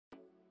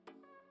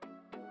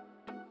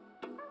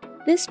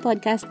This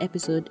podcast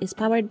episode is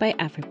powered by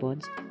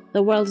AfriPods,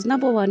 the world's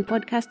 #1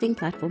 podcasting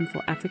platform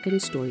for African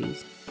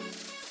stories.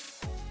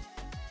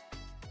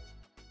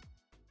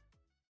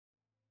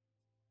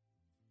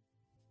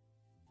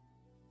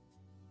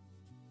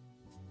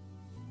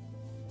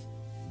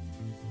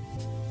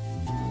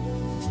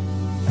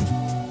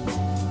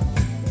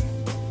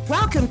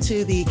 Welcome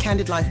to the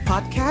Candid Life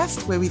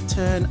podcast, where we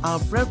turn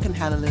our broken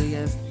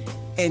hallelujahs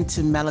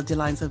into melody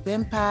lines of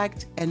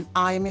impact. And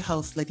I am your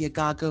host, Lydia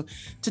Gago.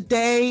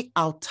 Today,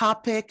 our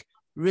topic,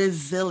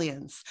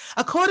 resilience.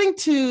 According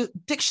to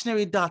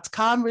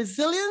dictionary.com,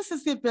 resilience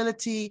is the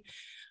ability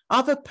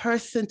of a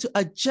person to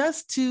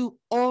adjust to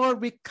or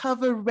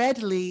recover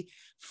readily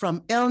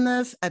from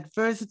illness,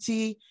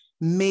 adversity,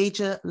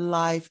 major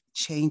life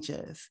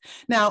changes.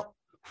 Now,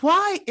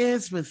 why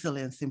is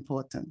resilience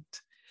important?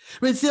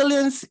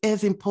 Resilience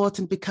is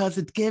important because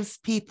it gives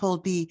people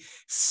the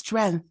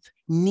strength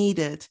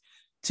needed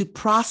to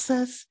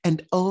process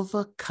and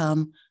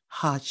overcome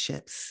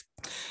hardships.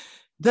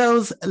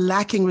 Those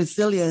lacking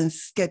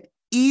resilience get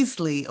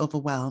easily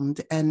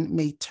overwhelmed and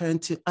may turn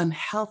to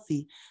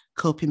unhealthy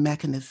coping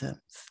mechanisms.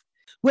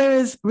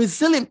 Whereas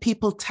resilient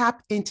people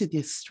tap into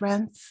their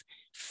strengths,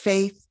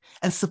 faith,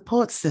 and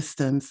support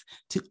systems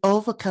to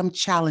overcome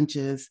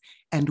challenges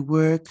and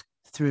work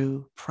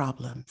through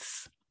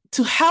problems.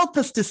 To help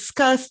us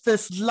discuss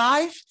this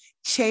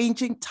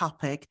life-changing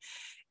topic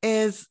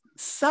is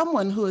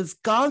someone who has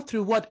gone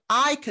through what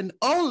I can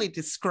only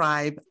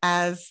describe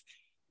as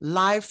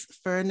life's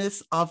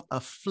furnace of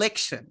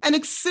affliction and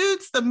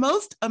exudes the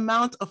most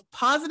amount of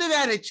positive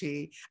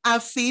energy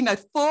I've seen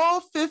at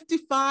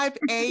 4:55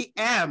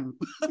 a.m.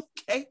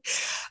 Okay.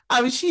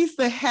 She's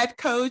the head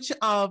coach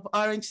of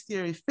Orange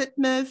Theory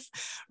Fitness,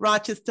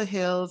 Rochester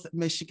Hills,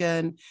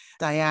 Michigan,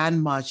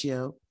 Diane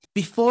Moggio.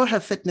 Before her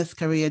fitness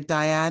career,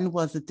 Diane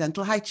was a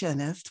dental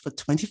hygienist for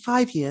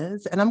 25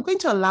 years, and I'm going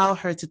to allow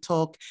her to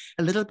talk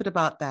a little bit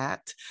about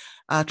that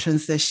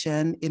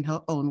transition in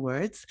her own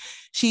words.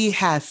 She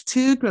has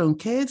 2 grown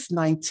kids,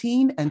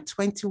 19 and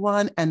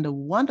 21, and a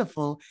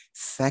wonderful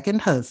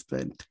second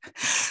husband.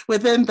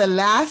 Within the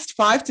last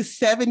 5 to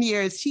 7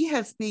 years, she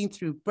has been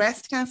through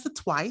breast cancer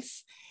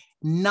twice,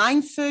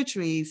 9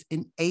 surgeries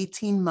in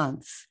 18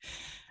 months.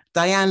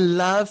 Diane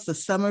loves the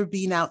summer,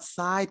 being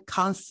outside,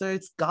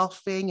 concerts,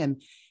 golfing,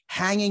 and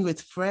hanging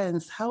with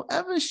friends.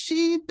 However,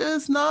 she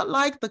does not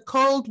like the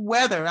cold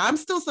weather. I'm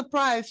still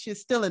surprised she's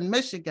still in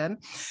Michigan.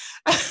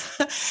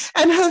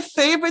 And her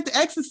favorite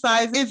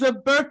exercise is a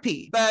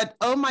burpee. But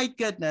oh my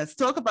goodness,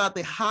 talk about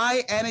the high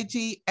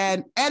energy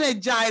and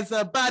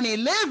energizer bunny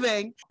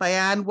living.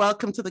 Diane,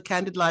 welcome to the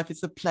Candid Life.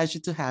 It's a pleasure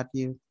to have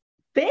you.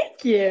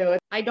 Thank you.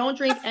 I don't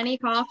drink any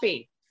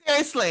coffee.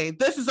 Seriously,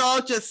 this is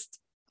all just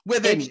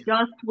within you. It's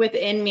just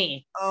within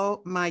me.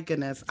 Oh my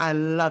goodness. I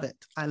love it.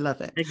 I love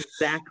it.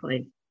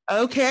 Exactly.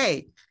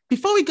 Okay.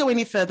 Before we go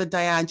any further,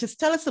 Diane, just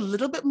tell us a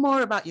little bit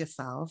more about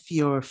yourself,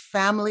 your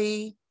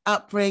family,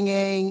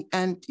 upbringing,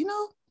 and,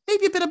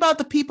 maybe a bit about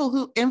the people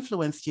who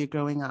influenced you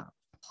growing up.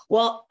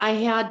 Well, I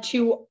had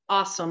 2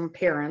 awesome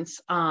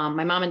parents.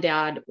 My mom and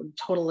dad were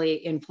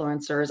totally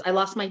influencers. I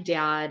lost my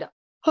dad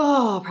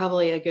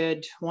probably a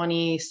good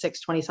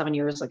 26, 27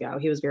 years ago.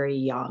 He was very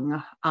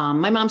young.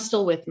 My mom's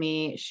still with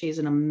me. She's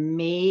an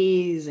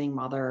amazing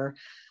mother.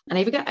 And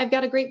I've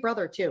got a great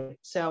brother too.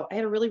 So I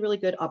had a really, really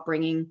good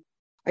upbringing.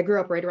 I grew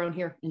up right around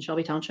here in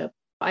Shelby Township.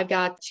 I've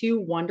got 2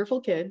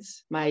 wonderful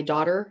kids. My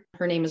daughter,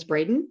 her name is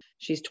Braden.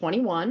 She's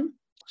 21.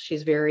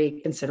 She's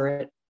very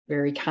considerate,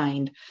 very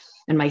kind.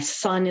 And my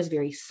son is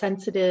very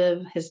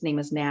sensitive. His name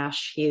is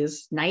Nash.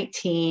 He's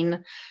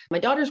 19. My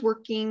daughter's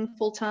working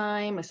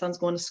full-time. My son's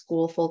going to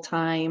school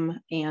full-time.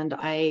 And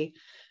I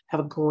have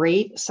a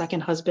great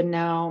second husband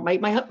now.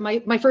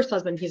 My first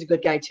husband, he's a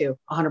good guy too.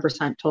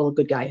 100% total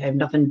good guy. I have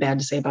nothing bad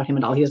to say about him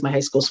at all. He was my high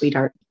school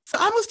sweetheart. So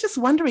I was just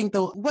wondering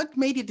though, what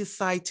made you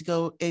decide to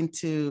go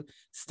into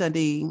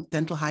studying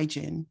dental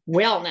hygiene?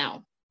 Well,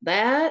 now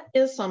that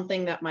is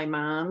something that my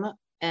mom,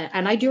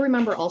 and I do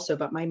remember also,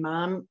 but my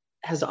mom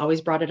has always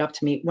brought it up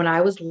to me. When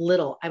I was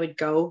little, I would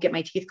go get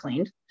my teeth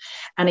cleaned.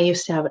 And I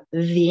used to have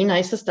the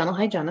nicest dental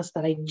hygienist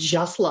that I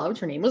just loved.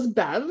 Her name was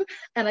Bev.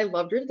 And I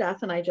loved her to death.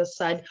 And I just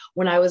said,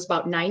 when I was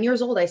about 9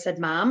 years old, I said,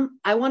 Mom,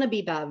 I want to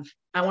be Bev.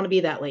 I want to be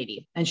that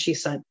lady. And she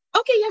said,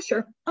 okay, yeah,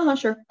 sure.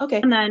 Sure. Okay.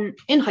 And then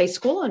in high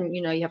school, and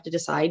you have to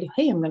decide,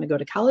 hey, I'm going to go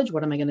to college.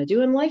 What am I going to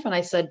do in life? And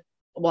I said,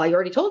 well, I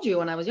already told you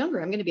when I was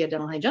younger, I'm going to be a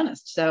dental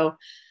hygienist. So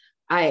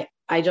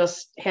I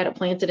just had it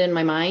planted in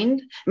my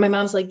mind. My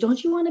mom's like,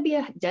 don't you want to be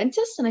a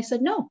dentist? And I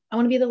said, no, I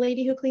want to be the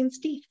lady who cleans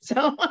teeth.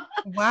 So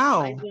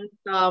wow.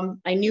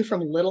 I knew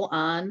from little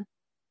on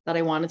that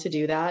I wanted to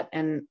do that.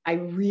 And I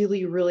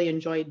really, really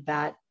enjoyed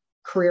that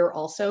career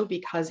also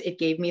because it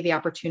gave me the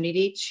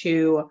opportunity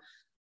to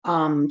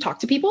talk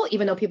to people,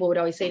 even though people would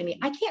always say to me,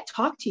 I can't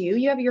talk to you.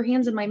 You have your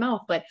hands in my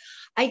mouth, but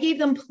I gave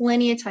them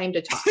plenty of time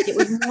to talk. It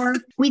was more,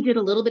 we did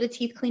a little bit of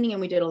teeth cleaning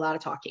and we did a lot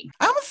of talking.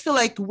 I almost feel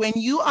like when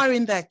you are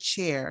in that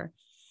chair,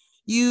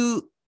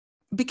 you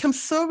become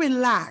so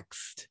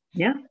relaxed.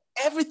 Yeah.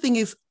 Everything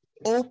is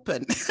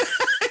open.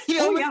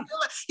 Oh, yeah.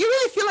 You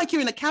really feel like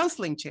you're in a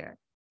counseling chair.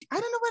 I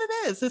don't know what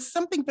it is. There's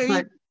something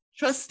very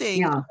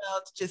trusting about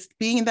just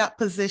being in that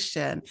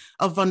position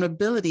of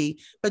vulnerability,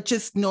 but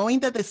just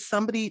knowing that there's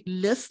somebody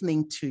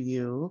listening to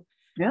you.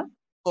 Yeah.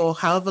 Or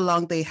however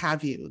long they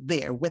have you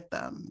there with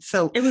them.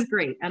 So it was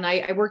great. And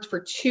I worked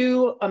for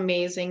two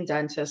amazing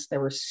dentists. They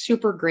were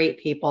super great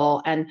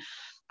people. And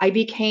I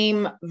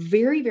became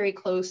very, very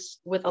close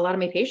with a lot of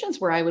my patients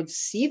where I would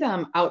see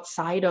them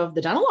outside of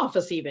the dental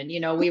office even.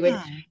 We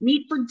would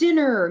meet for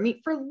dinner,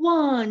 meet for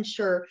lunch,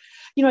 or,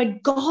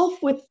 I'd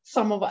golf with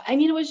some of them. I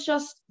mean, it was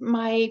just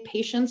my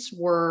patients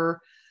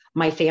were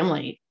my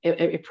family.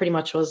 It pretty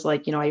much was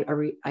like,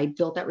 I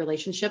built that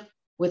relationship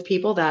with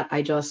people that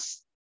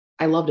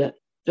I loved it.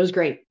 It was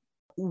great.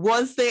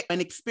 Was there an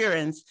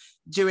experience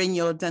during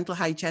your dental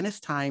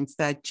hygienist times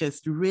that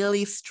just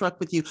really struck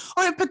with you,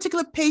 or a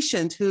particular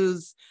patient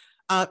whose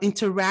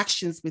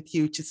interactions with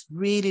you just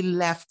really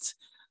left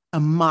a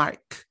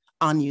mark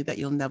on you that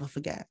you'll never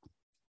forget?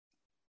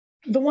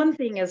 The one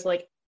thing is,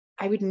 like,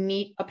 I would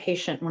meet a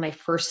patient when I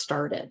first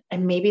started,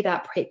 and maybe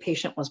that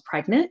patient was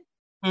pregnant.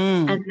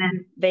 And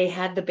then they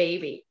had the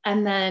baby,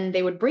 and then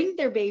they would bring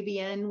their baby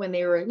in when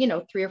they were,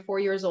 3 or 4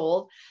 years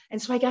old.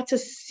 And so I got to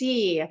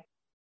see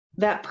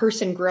that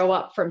person grow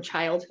up from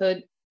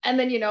childhood and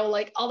then,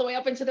 like all the way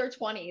up into their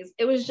 20s.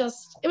 It was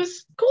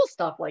cool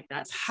stuff like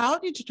that. How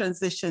did you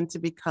transition to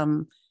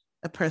become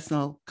a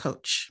personal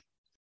coach?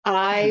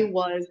 I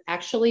was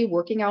actually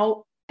working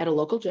out at a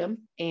local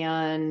gym,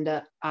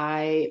 and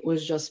I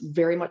was just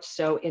very much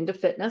so into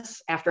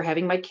fitness. After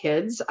having my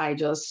kids, I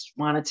just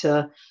wanted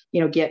to,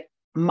 get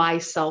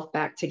myself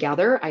back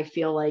together. I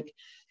feel like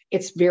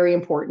it's very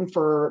important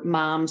for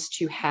moms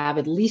to have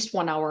at least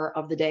 1 hour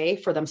of the day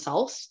for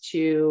themselves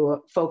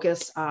to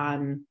focus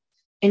on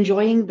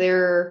enjoying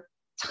their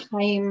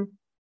time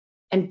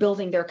and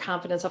building their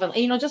confidence of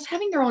it, just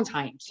having their own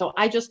time. So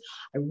I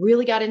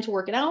really got into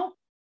working out.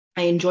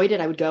 I enjoyed it.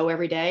 I would go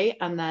every day.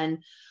 And then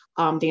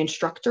the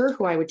instructor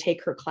who I would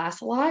take her class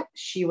a lot,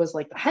 she was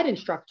like the head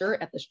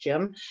instructor at this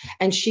gym.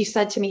 And she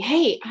said to me,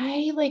 "Hey,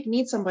 I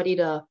need somebody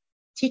to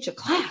teach a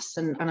class."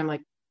 And I'm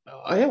like,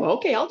 "Oh, yeah, well,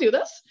 okay, I'll do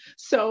this."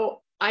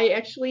 So I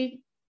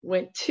actually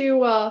went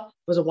to, it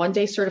was a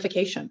 1-day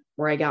certification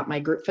where I got my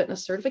group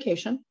fitness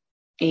certification,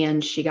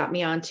 and she got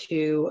me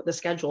onto the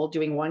schedule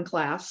doing one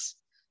class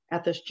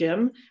at this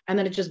gym. And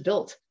then it just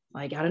built.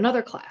 I got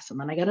another class, and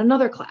then I got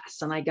another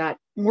class, and I got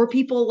more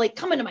people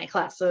coming to my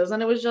classes.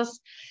 And it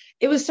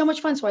was so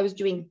much fun. So I was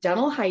doing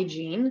dental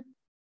hygiene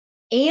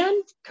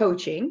and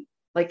coaching,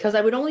 cause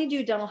I would only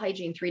do dental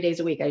hygiene 3 days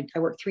a week. I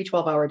worked 3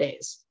 12-hour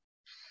days.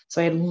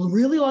 So I had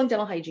really long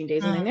dental hygiene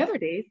days. And then the other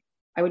days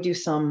I would do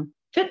some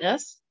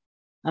fitness.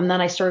 And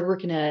then I started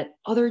working at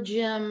other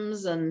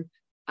gyms. And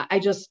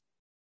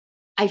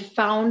I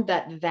found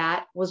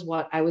that was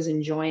what I was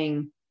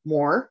enjoying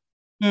more.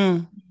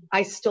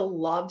 I still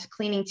loved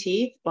cleaning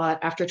teeth, but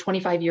after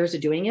 25 years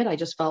of doing it, I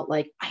just felt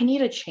like I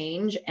need a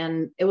change.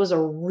 And it was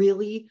a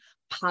really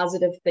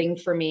positive thing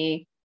for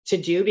me to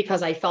do,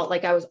 because I felt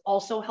like I was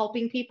also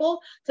helping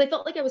people. So I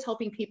felt like I was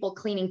helping people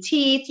cleaning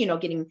teeth,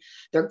 getting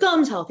their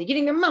gums healthy,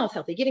 getting their mouth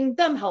healthy, getting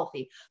them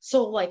healthy.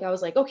 So I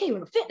was like, okay,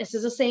 well, fitness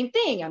is the same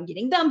thing. I'm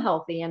getting them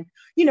healthy. And,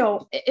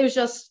 it was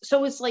just,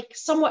 so it's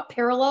somewhat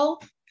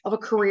parallel of a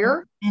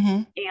career.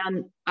 And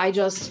I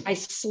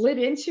slid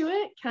into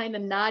it, kind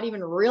of not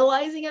even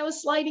realizing I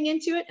was sliding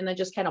into it. And then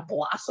just kind of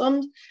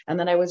blossomed. And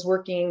then I was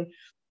working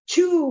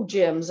 2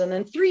 gyms and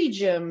then 3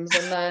 gyms.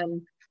 And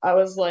then I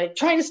was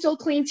trying to still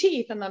clean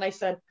teeth. And then I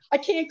said, I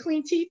can't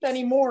clean teeth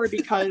anymore,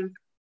 because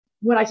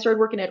when I started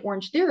working at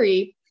Orange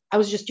Theory, I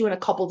was just doing a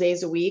couple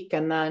days a week.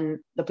 And then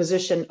the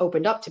position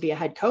opened up to be a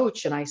head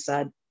coach. And I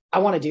said, I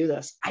want to do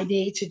this. I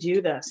need to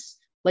do this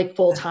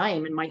full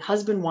time. And my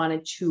husband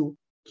wanted to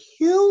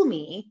kill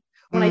me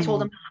when I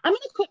told him, I'm going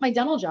to quit my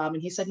dental job.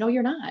 And he said, "No,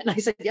 you're not." And I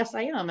said, "Yes,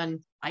 I am."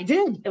 And I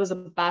did. It was the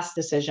best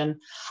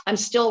decision. I'm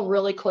still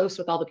really close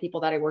with all the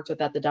people that I worked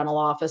with at the dental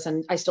office.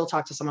 And I still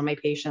talk to some of my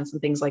patients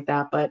and things like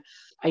that. But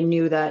I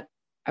knew that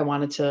I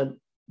wanted to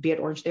be at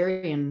Orange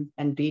Theory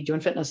and be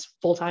doing fitness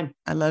full time.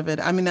 I love it.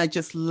 I mean, I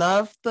just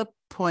love the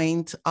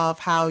point of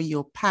how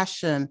your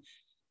passion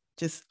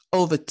just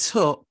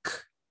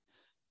overtook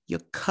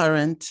your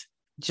current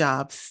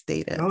job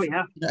status. Oh,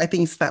 yeah. I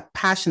think it's that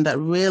passion that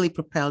really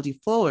propelled you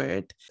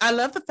forward. I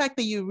love the fact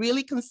that you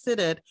really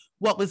considered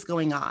what was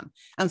going on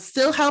and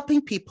still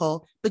helping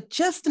people, but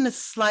just in a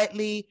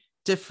slightly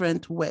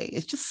different way.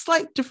 It's just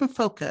slight different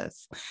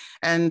focus.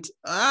 And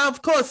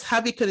of course,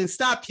 hubby couldn't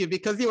stop you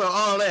because you were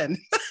all in.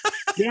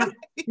 Yeah.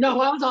 No,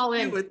 I was all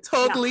in. You were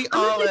totally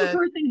all in. I'm the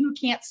person who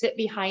can't sit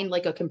behind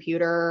a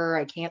computer.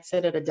 I can't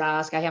sit at a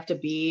desk. I have to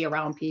be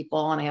around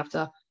people, and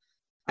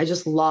I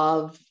just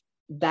love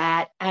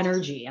that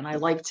energy, and I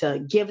like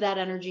to give that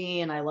energy,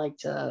 and I like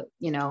to,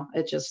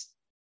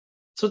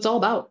 so it's all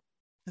about.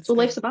 That's what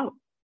life's about.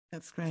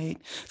 That's great.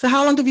 So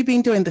how long have you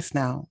been doing this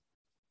now?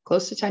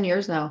 Close to 10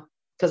 years now,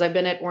 because I've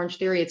been at Orange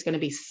Theory. It's going to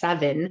be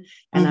 7.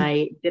 And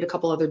I did a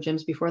couple other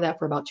gyms before that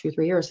for about 2 or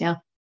 3 years. Yeah.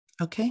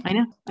 Okay. I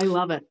know. I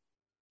love it.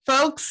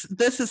 Folks,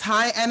 this is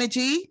high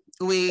energy.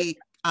 We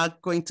are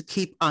going to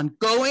keep on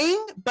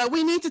going, but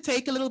we need to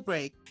take a little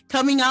break.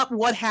 Coming up,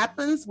 what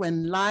happens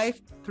when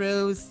life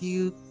throws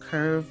you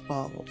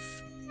curveballs?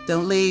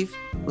 Don't leave.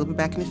 We'll be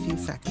back in a few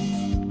seconds.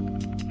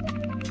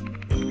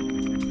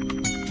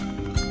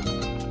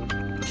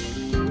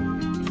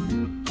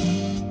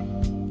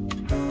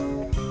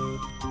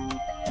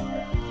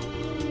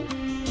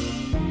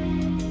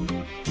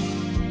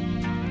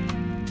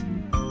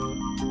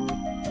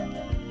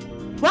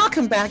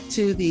 Welcome back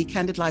to the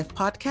Candid Life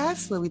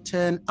podcast, where we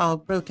turn our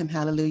broken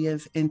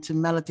hallelujahs into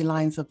melody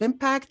lines of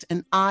impact.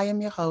 And I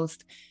am your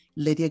host,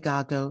 Lydia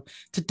Gargo.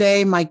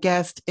 Today, my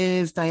guest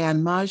is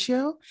Diane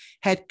Moggio,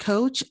 head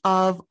coach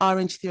of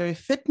Orange Theory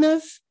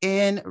Fitness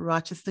in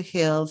Rochester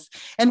Hills.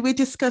 And we're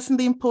discussing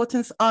the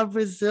importance of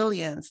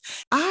resilience.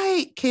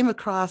 I came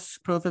across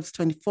Proverbs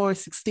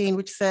 24:16,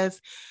 which says,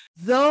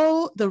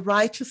 though the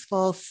righteous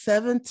fall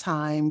 7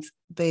 times,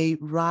 they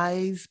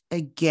rise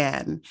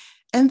again.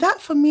 And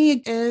that for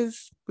me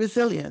is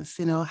resilience.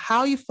 You know,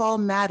 how you fall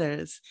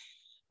matters,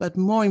 but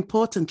more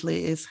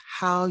importantly is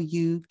how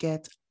you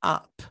get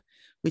up,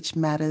 which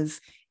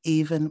matters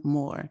even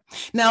more.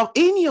 Now,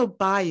 in your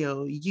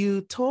bio, you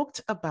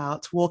talked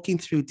about walking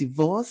through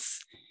divorce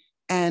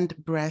and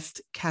breast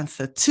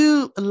cancer,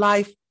 2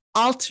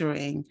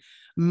 life-altering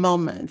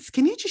moments.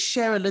 Can you just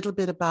share a little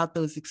bit about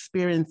those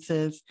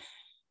experiences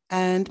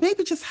and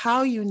maybe just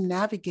how you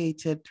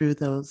navigated through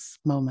those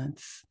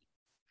moments?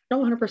 No,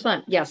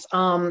 100%. Yes.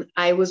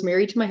 I was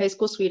married to my high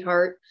school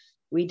sweetheart.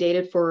 We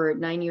dated for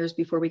 9 years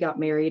before we got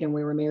married, and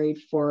we were married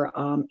for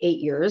 8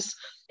 years.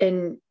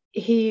 And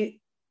he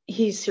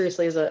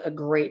seriously is a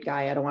great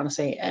guy. I don't want to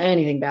say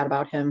anything bad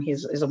about him.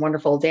 He's a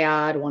wonderful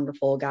dad,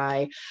 wonderful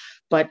guy,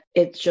 but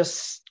it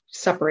just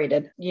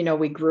separated. You know,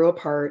 we grew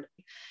apart,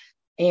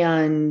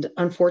 and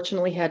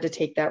unfortunately had to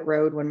take that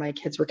road when my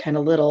kids were kind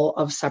of little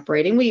of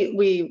separating.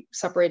 We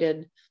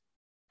separated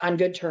on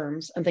good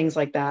terms and things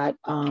like that.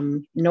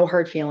 No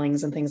hard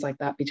feelings and things like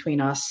that between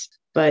us.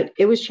 But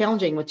it was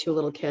challenging with 2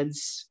 little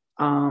kids,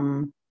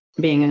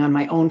 being on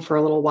my own for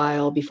a little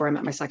while before I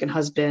met my second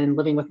husband,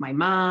 living with my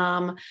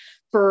mom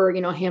for,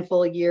 a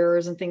handful of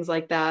years and things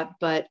like that.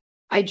 But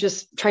I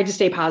just tried to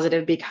stay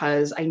positive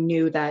because I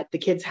knew that the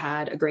kids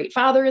had a great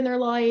father in their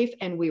life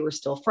and we were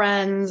still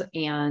friends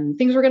and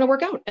things were going to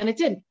work out. And it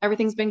did.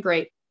 Everything's been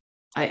great.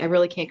 I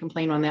really can't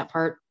complain on that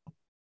part.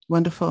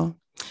 Wonderful.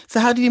 So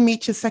how did you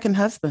meet your second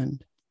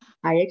husband?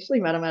 I actually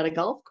met him at a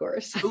golf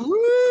course.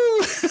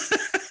 Ooh.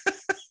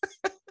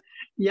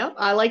 Yep,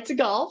 I like to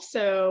golf.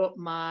 So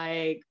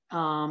my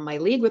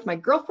league with my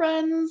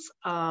girlfriends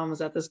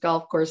was at this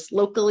golf course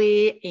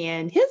locally,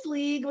 and his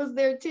league was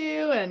there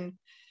too. And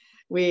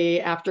we,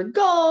 after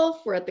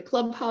golf, we're at the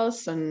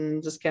clubhouse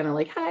and just kind of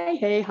like, hi,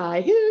 hey,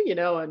 hi, who,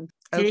 and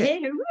Okay.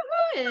 hey, hey,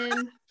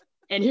 woo,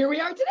 and here we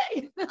are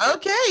today.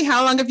 Okay.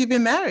 How long have you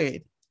been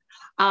married?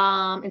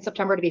 In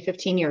September to be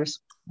 15 years.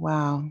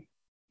 Wow.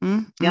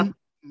 Mm-hmm. Yep.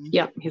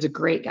 Yep. He's a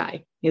great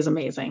guy. He's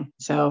amazing.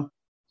 So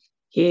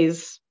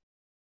he's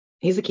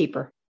a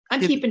keeper.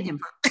 I'm keeping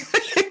him.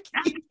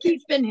 I'm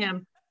keeping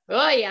him.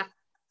 Oh yeah.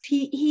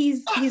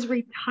 He's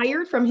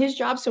retired from his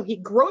job. So he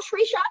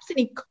grocery shops and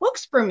he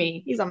cooks for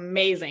me. He's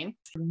amazing.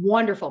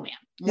 Wonderful man.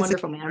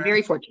 Wonderful man. I'm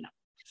very fortunate.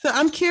 So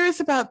I'm curious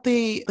about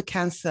the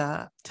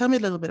cancer. Tell me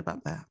a little bit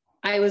about that.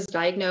 I was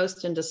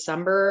diagnosed in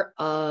December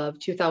of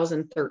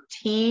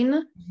 2013.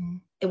 Mm-hmm.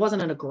 It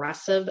wasn't an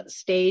aggressive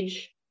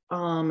stage. It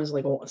was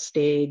like a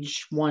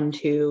stage 1,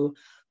 2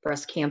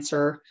 breast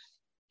cancer.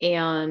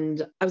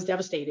 And I was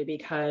devastated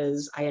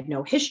because I had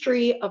no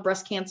history of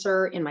breast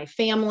cancer in my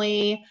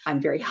family. I'm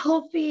very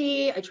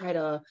healthy. I try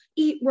to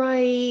eat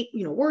right,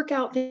 work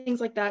out, things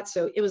like that.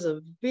 So it was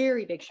a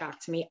very big shock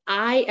to me.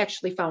 I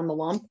actually found the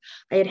lump.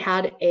 I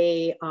had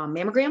a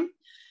mammogram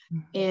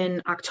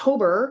in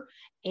October,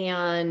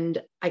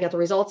 and I got the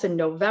results in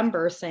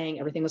November saying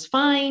everything was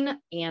fine.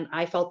 And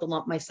I felt the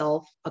lump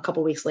myself a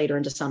couple of weeks later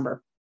in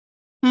December.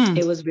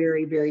 It was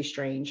very, very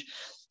strange.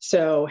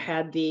 So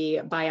had the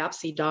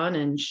biopsy done,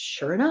 and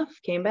sure enough,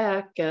 came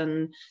back.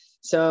 And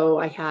so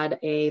I had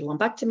a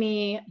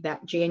lumpectomy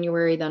that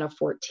January, then a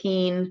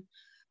 14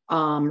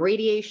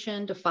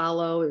 radiation to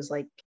follow. It was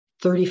like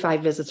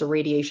 35 visits of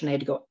radiation. I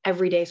had to go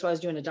every day. So I was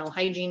doing a dental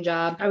hygiene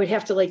job. I would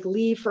have to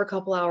leave for a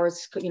couple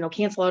hours,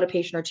 cancel out a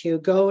patient or two,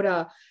 go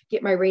to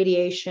get my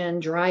radiation,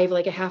 drive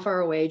like a half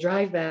hour away,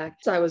 drive back.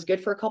 So I was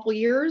good for a couple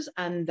years.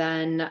 And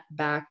then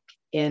back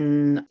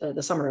in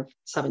the summer of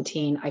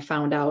 17, I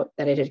found out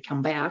that it had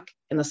come back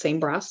in the same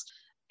breast,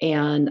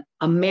 and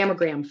a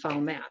mammogram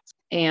found that.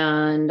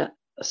 And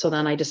so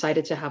then I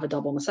decided to have a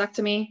double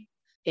mastectomy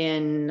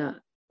in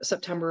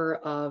September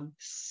of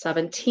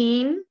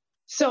 17.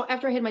 So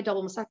after I had my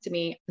double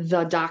mastectomy,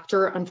 the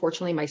doctor,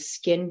 unfortunately, my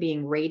skin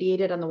being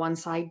radiated on the one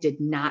side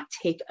did not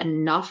take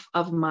enough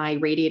of my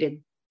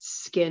radiated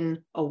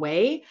skin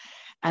away.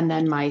 And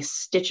then my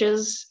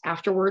stitches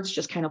afterwards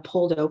just kind of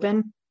pulled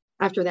open.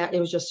 After that, it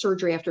was just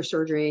surgery after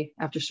surgery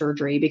after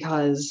surgery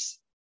because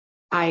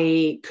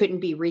I couldn't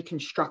be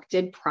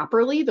reconstructed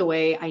properly the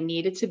way I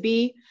needed to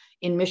be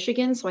in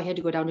Michigan. So I had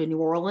to go down to New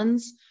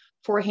Orleans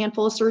for a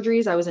handful of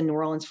surgeries. I was in New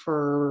Orleans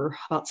for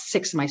about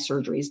 6 of my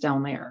surgeries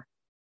down there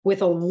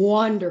with a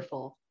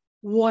wonderful,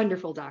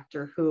 wonderful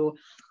doctor who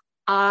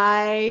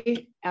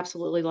I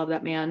absolutely love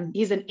that man.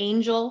 He's an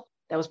angel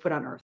that was put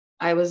on earth.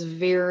 I was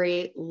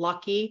very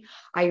lucky.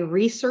 I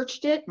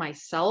researched it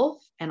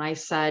myself and I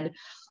said,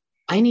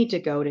 I need to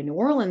go to New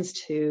Orleans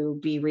to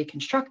be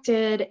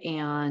reconstructed.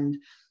 And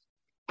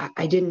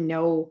I didn't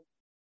know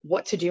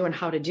what to do and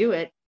how to do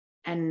it.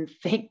 And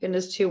thank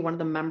goodness too, one of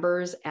the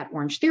members at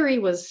Orange Theory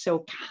was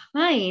so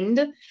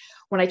kind.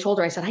 When I told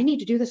her, I said, I need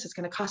to do this. It's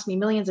going to cost me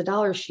millions of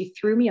dollars. She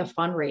threw me a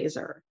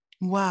fundraiser.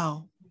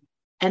 Wow.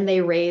 And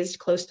they raised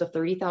close to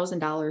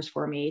 $30,000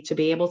 for me to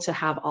be able to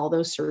have all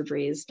those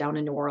surgeries down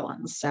in New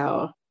Orleans.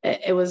 So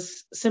it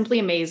was simply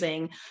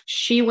amazing.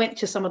 She went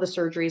to some of the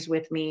surgeries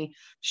with me.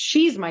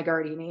 She's my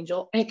guardian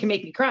angel. And it can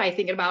make me cry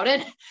thinking about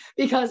it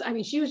because I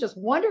mean, she was just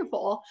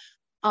wonderful.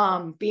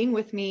 Being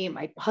with me.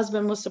 My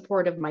husband was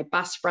supportive. My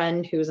best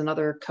friend, who's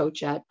another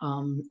coach at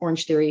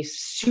Orange Theory,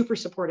 super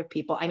supportive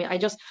people. I mean,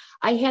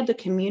 I had the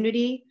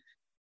community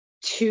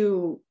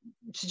to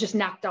just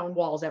knock down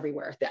walls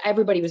everywhere.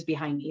 Everybody was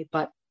behind me.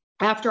 But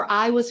after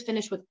I was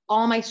finished with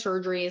all my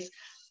surgeries,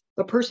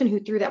 the person who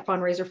threw that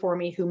fundraiser for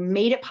me, who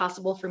made it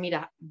possible for me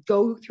to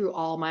go through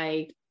all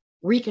my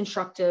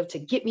reconstructive to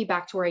get me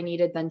back to where I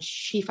needed, then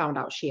she found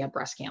out she had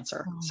breast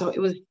cancer. Oh. So it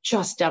was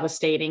just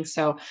devastating.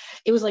 So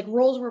it was like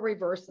roles were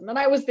reversed and then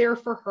I was there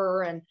for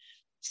her. And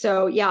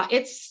so, yeah,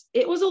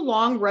 it was a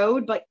long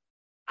road, but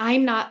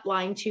I'm not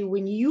lying to you.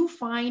 When you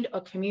find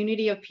a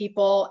community of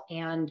people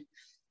and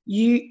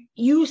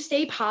you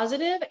stay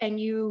positive and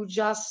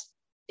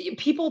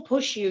people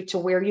push you to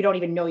where you don't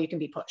even know you can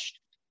be pushed.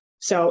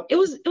 So it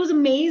was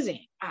amazing.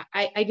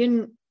 I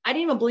didn't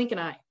even blink an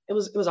eye. It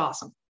was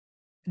awesome.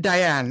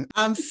 Diane,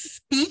 I'm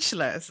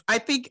speechless. I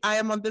think I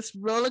am on this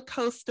roller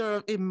coaster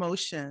of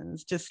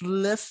emotions just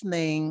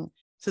listening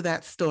to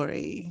that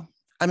story.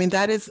 I mean,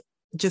 that is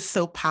just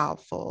so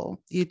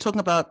powerful. You're talking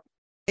about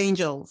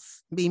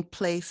angels being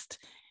placed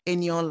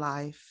in your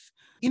life.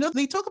 You know,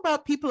 they talk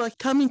about people are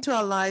coming to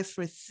our lives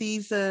for a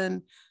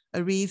season,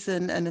 a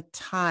reason, and a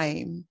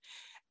time.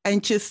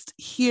 And just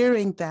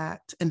hearing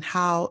that and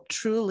how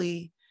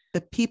truly the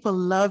people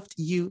loved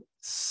you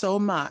so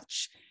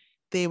much,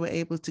 they were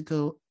able to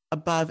go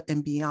above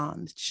and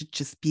beyond, should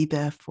just be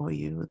there for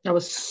you. I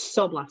was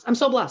so blessed. I'm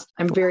so blessed.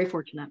 I'm very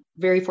fortunate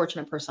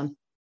person.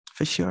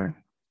 For sure.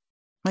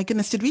 My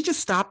goodness, did we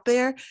just stop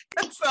there?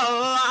 That's a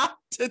lot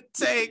to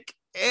take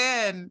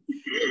in.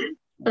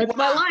 That's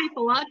my life,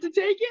 a lot to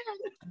take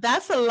in.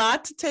 That's a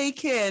lot to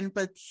take in,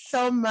 but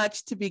so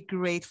much to be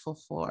grateful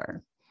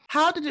for.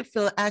 How did it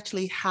feel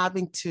actually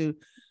having to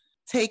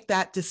take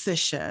that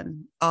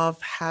decision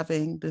of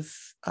having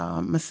this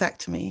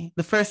mastectomy,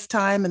 the first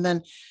time and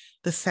then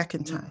the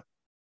second time?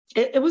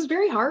 It was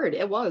very hard.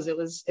 It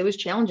was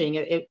challenging.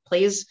 It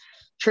plays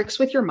tricks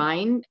with your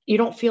mind. You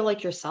don't feel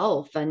like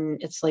yourself.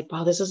 And it's like,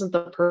 wow, this isn't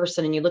the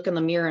person. And you look in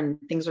the mirror and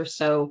things are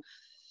so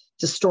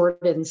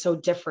distorted and so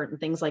different and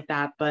things like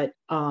that. But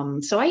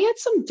so I had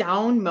some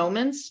down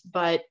moments,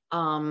 but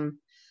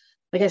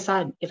like I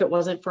said, if it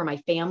wasn't for my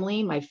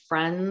family, my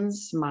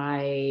friends,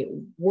 my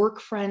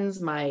work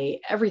friends, my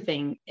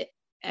everything,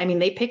 I mean,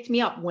 they picked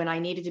me up when I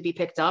needed to be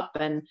picked up.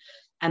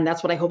 And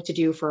that's what I hope to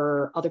do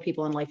for other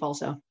people in life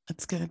also.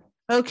 That's good.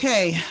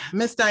 Okay,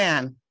 Miss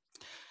Diane,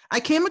 I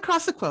came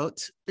across a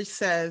quote which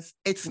says,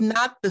 "It's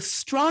not the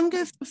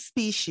strongest of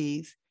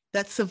species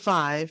that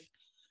survive,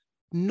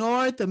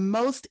 nor the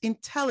most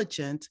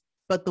intelligent,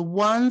 but the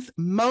ones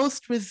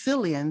most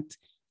resilient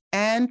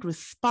and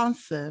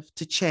responsive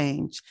to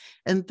change."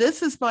 And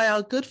this is by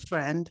our good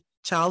friend,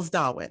 Charles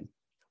Darwin.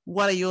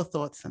 What are your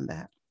thoughts on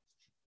that?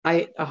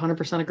 I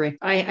 100% agree.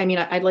 I mean,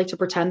 I'd like to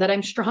pretend that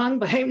I'm strong,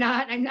 but I'm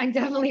not. I'm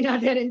definitely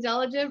not that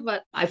intelligent,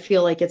 but I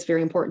feel like it's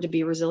very important to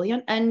be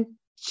resilient and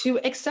to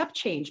accept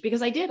change,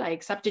 because I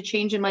accepted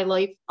change in my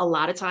life a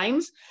lot of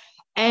times.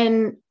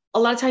 And a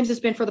lot of times it's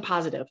been for the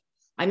positive.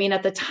 I mean,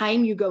 at the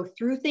time you go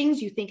through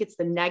things, you think it's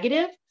the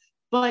negative,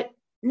 but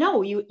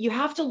no, you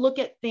have to look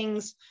at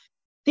things.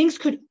 Things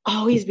could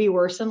always be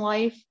worse in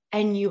life,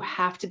 and you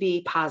have to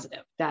be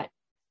positive that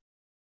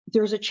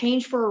there's a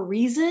change for a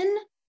reason.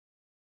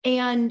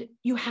 And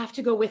you have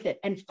to go with it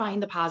and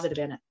find the positive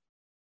in it.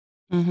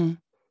 Mm-hmm.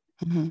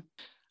 Mm-hmm.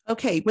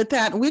 Okay, with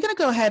that, we're going to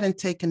go ahead and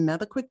take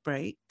another quick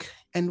break.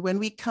 And when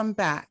we come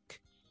back,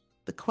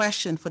 the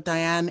question for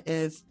Diane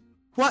is,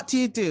 what do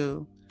you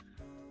do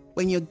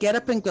when your get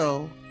up and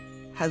go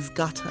has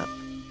got up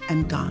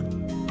and gone?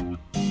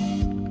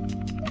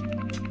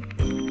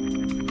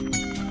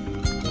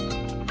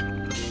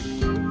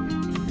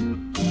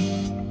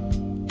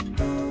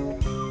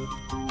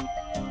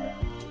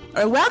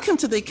 Welcome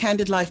to the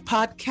Candid Life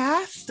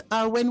podcast.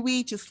 When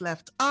we just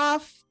left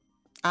off,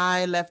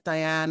 I left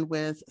Diane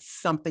with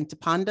something to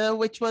ponder,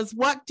 which was,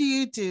 what do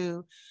you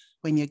do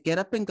when your get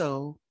up and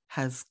go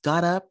has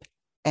got up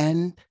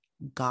and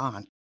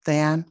gone?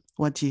 Diane,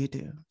 what do you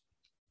do?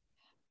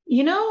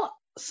 You know,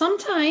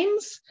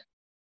 sometimes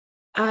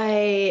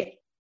I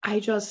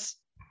just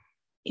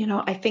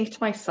I think to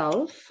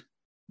myself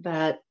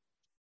that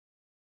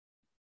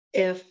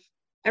if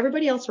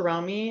everybody else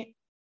around me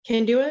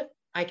can do it,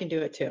 I can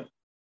do it too.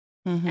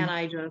 Mm-hmm. And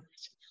I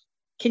just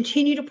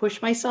continue to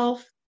push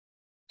myself.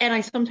 And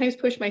I sometimes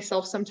push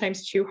myself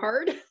sometimes too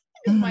hard.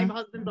 My Mm-hmm.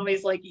 husband's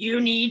always like,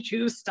 you need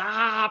to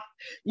stop.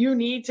 You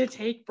need to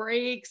take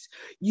breaks.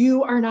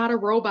 You are not a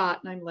robot.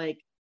 And I'm like,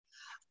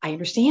 I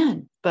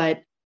understand,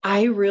 but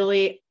I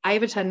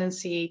have a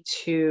tendency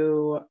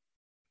to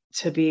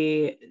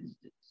be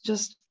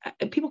just,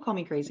 people call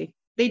me crazy.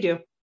 They do.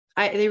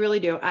 They really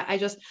do.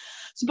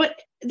 But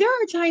there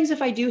are times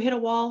if I do hit a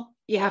wall,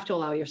 you have to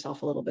allow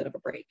yourself a little bit of a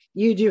break.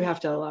 You do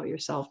have to allow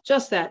yourself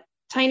just that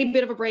tiny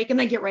bit of a break and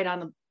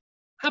then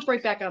hop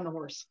right back on the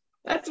horse.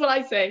 That's what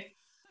I say.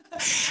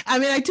 I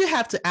mean, I do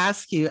have to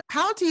ask you,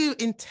 how do you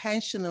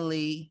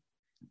intentionally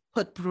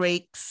put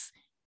breaks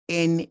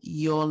in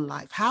your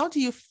life? How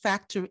do you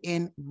factor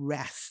in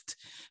rest?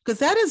 Because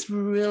that is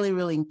really,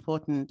 really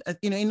important.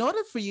 In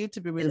order for you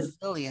to be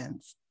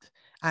resilient,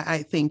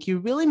 I think you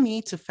really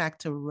need to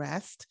factor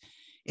rest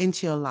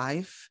into your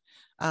life.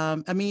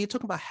 I mean, you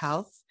talk about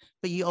health,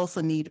 but you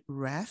also need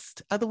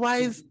rest.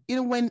 Otherwise,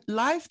 when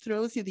life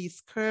throws you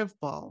these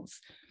curveballs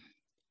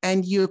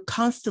and you're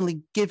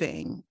constantly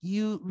giving,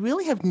 you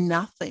really have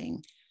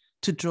nothing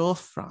to draw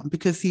from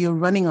because you're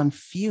running on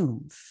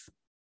fumes.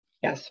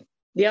 Yes.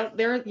 Yeah,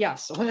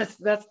 yes.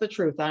 That's the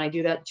truth. And I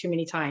do that too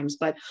many times.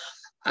 But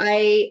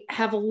I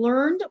have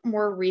learned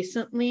more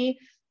recently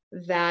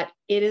that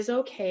it is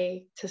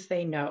okay to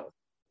say no.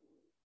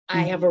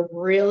 I have a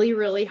really,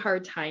 really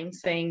hard time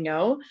saying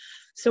no.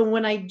 So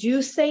when I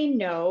do say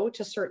no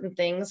to certain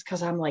things,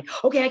 because I'm like,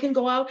 okay, I can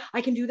go out,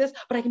 I can do this,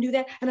 but I can do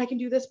that, and I can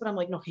do this, but I'm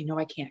like, okay, no,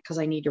 I can't because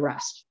I need to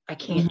rest. I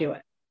can't do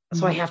it.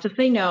 So I have to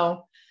say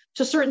no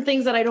to certain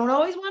things that I don't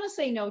always want to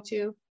say no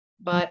to,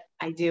 but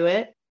I do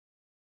it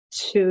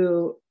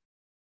to,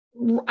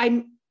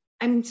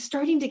 I'm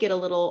starting to get a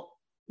little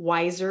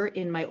wiser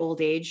in my old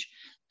age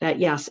that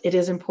yes, it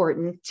is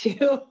important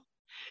to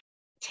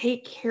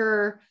take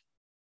care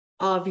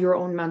of your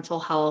own mental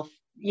health,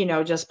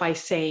 just by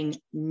saying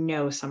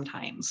no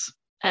sometimes.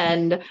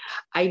 And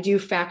I do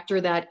factor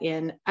that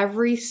in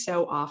every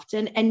so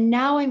often. And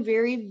now I'm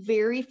very,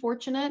 very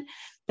fortunate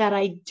that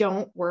I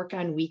don't work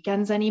on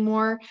weekends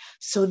anymore.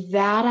 So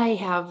that I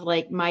have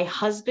my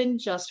husband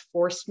just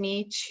forced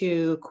me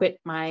to quit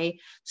my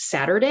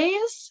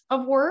Saturdays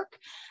of work.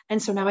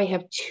 And so now I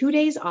have 2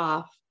 days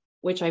off,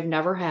 which I've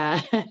never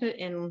had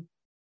in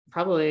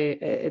probably,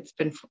 it's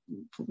been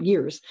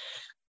years.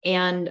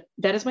 And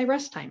that is my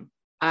rest time.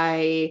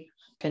 I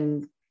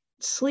can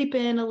sleep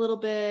in a little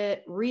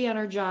bit,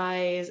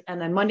 re-energize,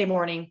 and then Monday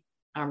morning,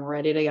 I'm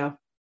ready to go.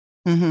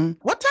 Mm-hmm.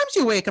 What time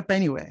do you wake up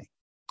anyway?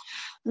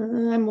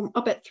 I'm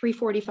up at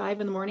 3:45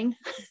 in the morning.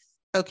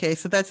 Okay,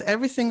 so that's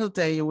every single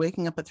day you're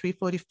waking up at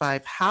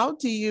 3:45. How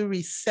do you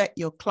reset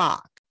your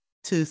clock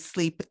to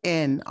sleep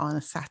in on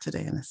a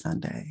Saturday and a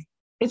Sunday?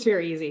 It's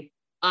very easy.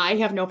 I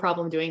have no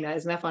problem doing that.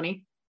 Isn't that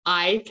funny?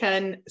 I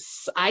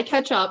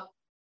catch up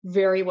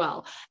very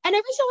well. And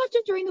every so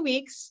often during the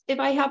weeks,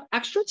 if I have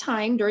extra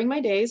time during my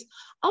days,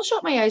 I'll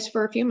shut my eyes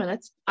for a few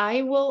minutes.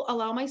 I will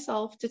allow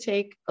myself to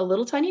take a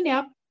little tiny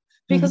nap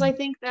because I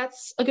think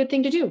that's a good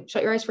thing to do.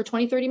 Shut your eyes for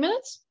 20, 30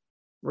 minutes,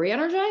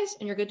 re-energize,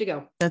 and you're good to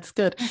go. That's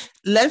good.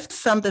 Let's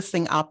sum this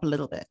thing up a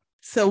little bit.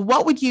 So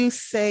what would you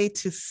say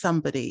to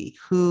somebody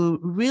who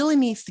really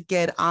needs to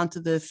get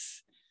onto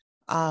this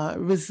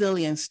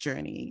resilience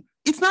journey?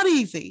 It's not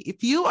easy.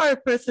 If you are a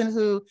person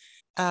who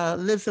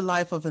lives a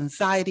life of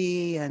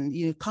anxiety and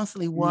you're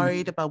constantly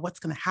worried about what's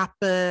going to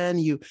happen,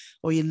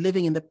 or you're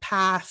living in the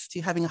past,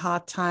 you're having a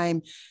hard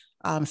time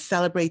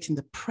celebrating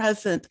the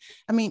present.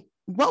 I mean,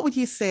 what would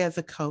you say as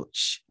a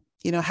coach,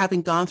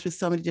 having gone through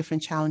so many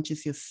different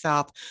challenges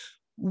yourself?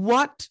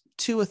 What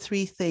 2 or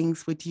 3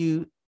 things would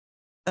you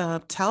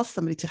tell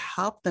somebody to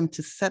help them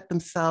to set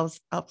themselves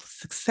up for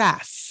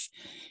success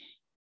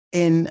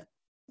in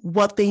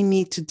what they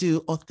need to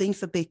do or things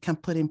that they can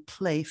put in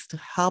place to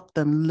help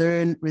them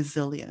learn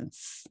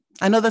resilience?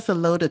 I know that's a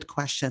loaded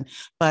question,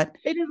 but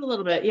it is a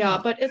little bit, yeah.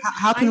 But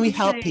how can we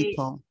help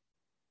people?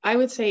 I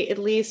would say at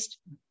least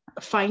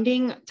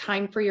finding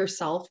time for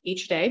yourself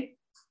each day.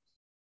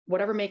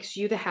 Whatever makes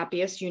you the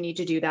happiest, you need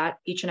to do that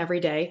each and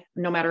every day,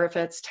 no matter if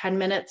it's 10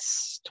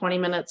 minutes, 20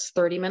 minutes,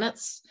 30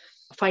 minutes.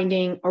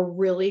 Finding a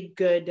really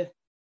good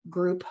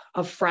group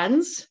of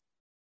friends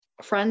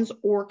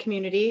or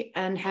community,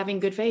 and having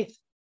good faith.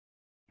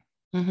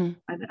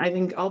 I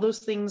think all those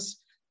things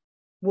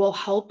will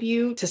help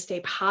you to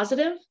stay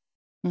positive.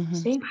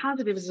 Staying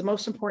positive is the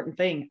most important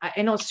thing.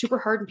 I know it's super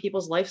hard in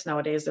people's lives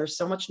nowadays. There's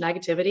so much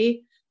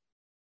negativity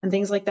and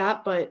things like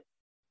that, but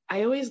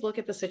I always look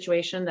at the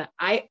situation that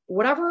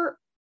whatever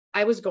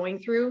I was going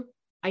through,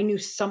 I knew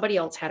somebody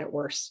else had it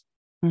worse.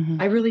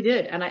 I really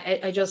did. And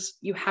I just,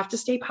 you have to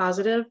stay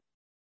positive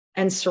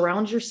and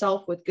surround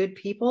yourself with good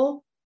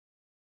people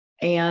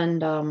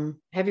and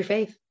have your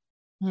faith.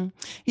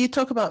 You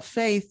talk about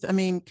faith. I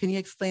mean, can you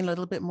explain a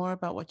little bit more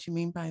about what you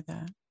mean by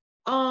that?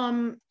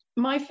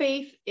 My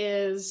faith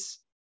is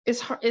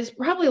is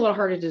probably a little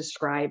hard to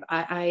describe.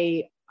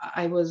 I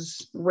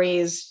was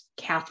raised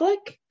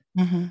Catholic,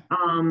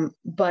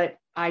 but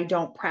I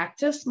don't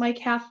practice my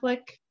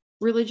Catholic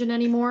religion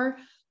anymore.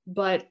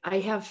 But I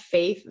have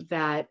faith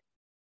that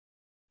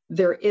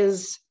there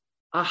is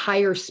a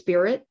higher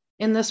spirit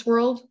in this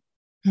world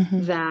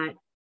that,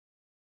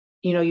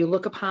 you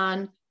look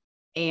upon,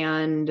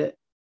 and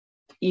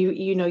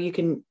you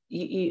can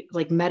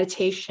like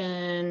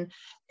meditation,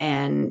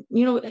 and,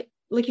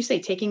 like you say,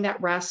 taking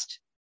that rest,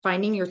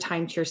 finding your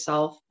time to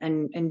yourself,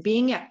 and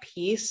being at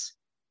peace.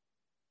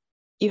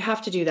 You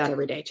have to do that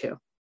every day too.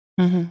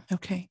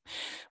 Okay.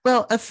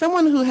 Well, as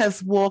someone who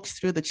has walked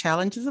through the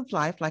challenges of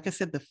life, like I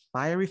said, the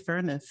fiery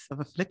furnace of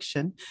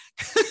affliction,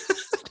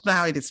 not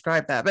how I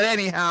describe that, but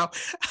anyhow,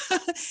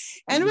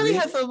 and really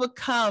has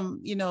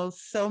overcome,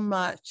 so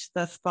much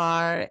thus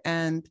far,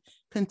 and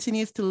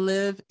continues to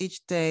live each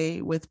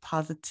day with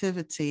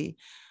positivity.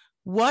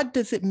 What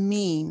does it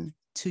mean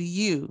to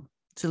you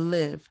to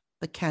live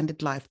the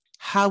candid life?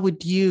 How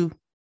would you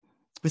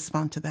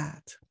respond to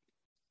that?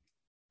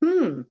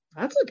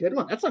 That's a good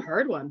one. That's a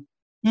hard one.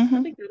 I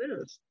think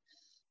that is.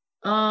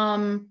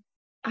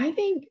 I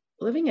think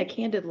living a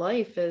candid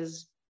life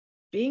is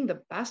being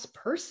the best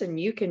person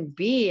you can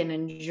be and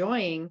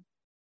enjoying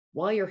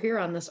while you're here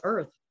on this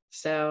earth.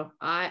 So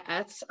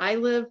I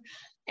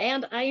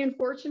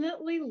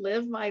unfortunately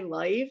live my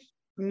life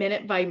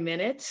minute by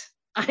minute.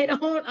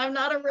 I'm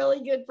not a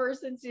really good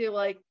person to,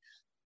 like,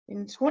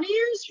 in 20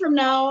 years from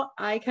now,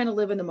 I kind of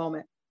live in the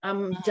moment.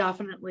 I'm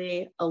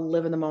definitely a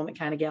live in the moment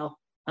kind of gal,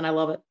 and I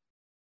love it.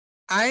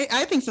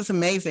 I think that's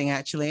amazing,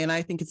 actually. And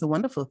I think it's a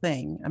wonderful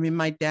thing. I mean,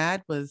 my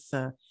dad was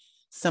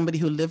somebody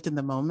who lived in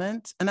the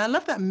moment. And I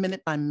love that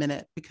minute by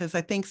minute, because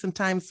I think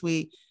sometimes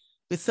we're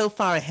so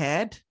far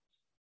ahead,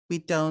 we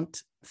don't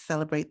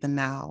celebrate the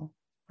now,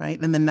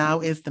 right? And the now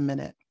is the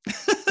minute.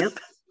 Yep,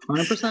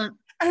 100%.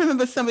 I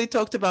remember somebody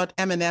talked about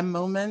M&M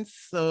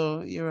moments.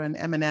 So you're an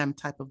M&M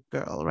type of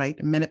girl, right?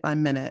 A minute by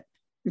minute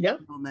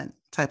moment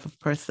type of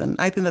person.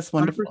 I think that's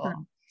wonderful.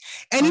 100%.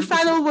 Any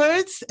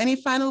 100%. Any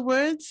final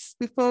words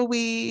before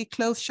we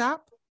close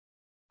shop?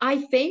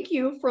 I thank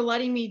you for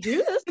letting me do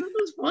this. This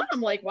was fun.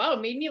 I'm like, wow,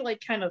 it made me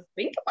like kind of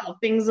think about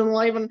things in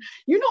life. And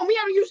you know me,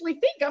 I don't usually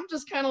think. I'm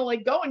just kind of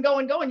like going.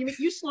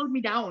 You slowed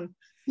me down.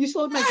 You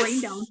slowed my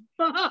brain down.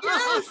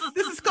 Yes,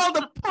 this is called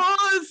a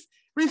pause,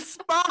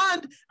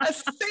 respond, a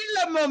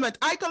sailor moment.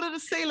 I call it a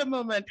sailor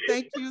moment.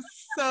 Thank you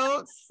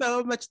so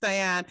much,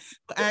 Diane,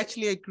 for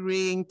actually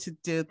agreeing to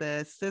do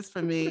this. This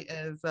for me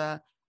is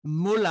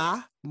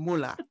Mula.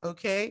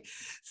 Okay.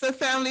 So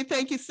family,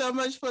 thank you so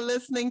much for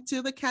listening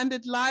to The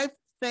Candid Life.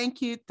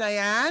 Thank you,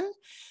 Diane,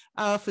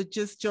 for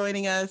just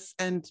joining us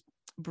and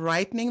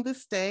brightening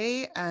this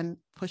day and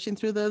pushing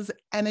through those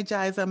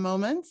energizer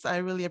moments. I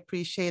really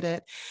appreciate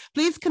it.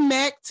 Please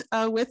connect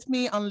with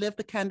me on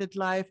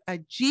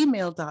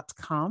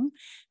livethecandidlife@gmail.com.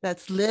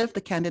 That's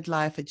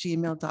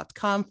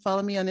livethecandidlife@gmail.com.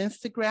 Follow me on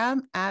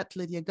Instagram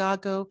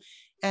 @LydiaGago,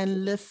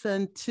 and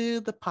listen to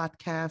the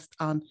podcast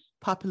on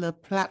popular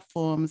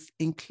platforms,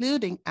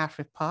 including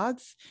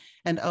AfriPods,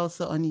 and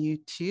also on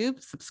YouTube.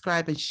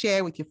 Subscribe and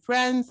share with your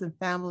friends and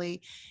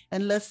family.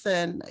 And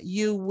listen,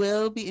 you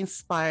will be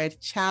inspired,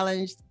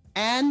 challenged,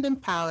 and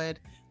empowered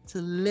to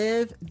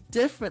live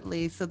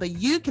differently so that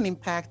you can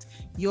impact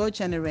your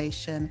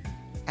generation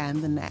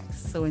and the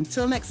next. So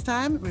until next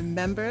time,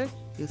 remember,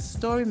 your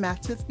story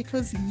matters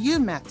because you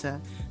matter.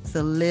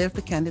 So live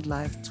the candid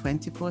life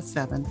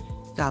 24/7.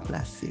 God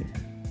bless you.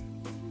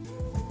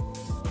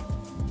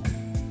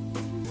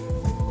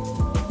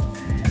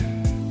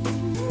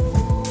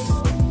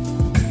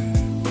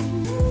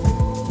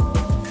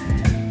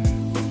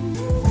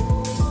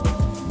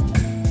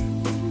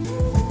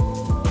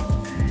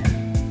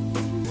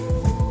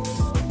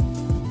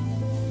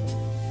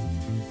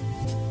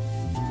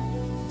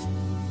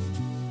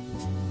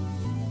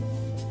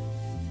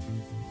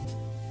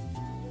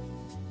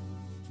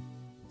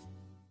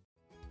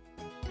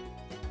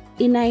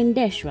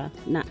 Inaendeshwa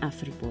na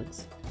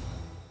AfriPods.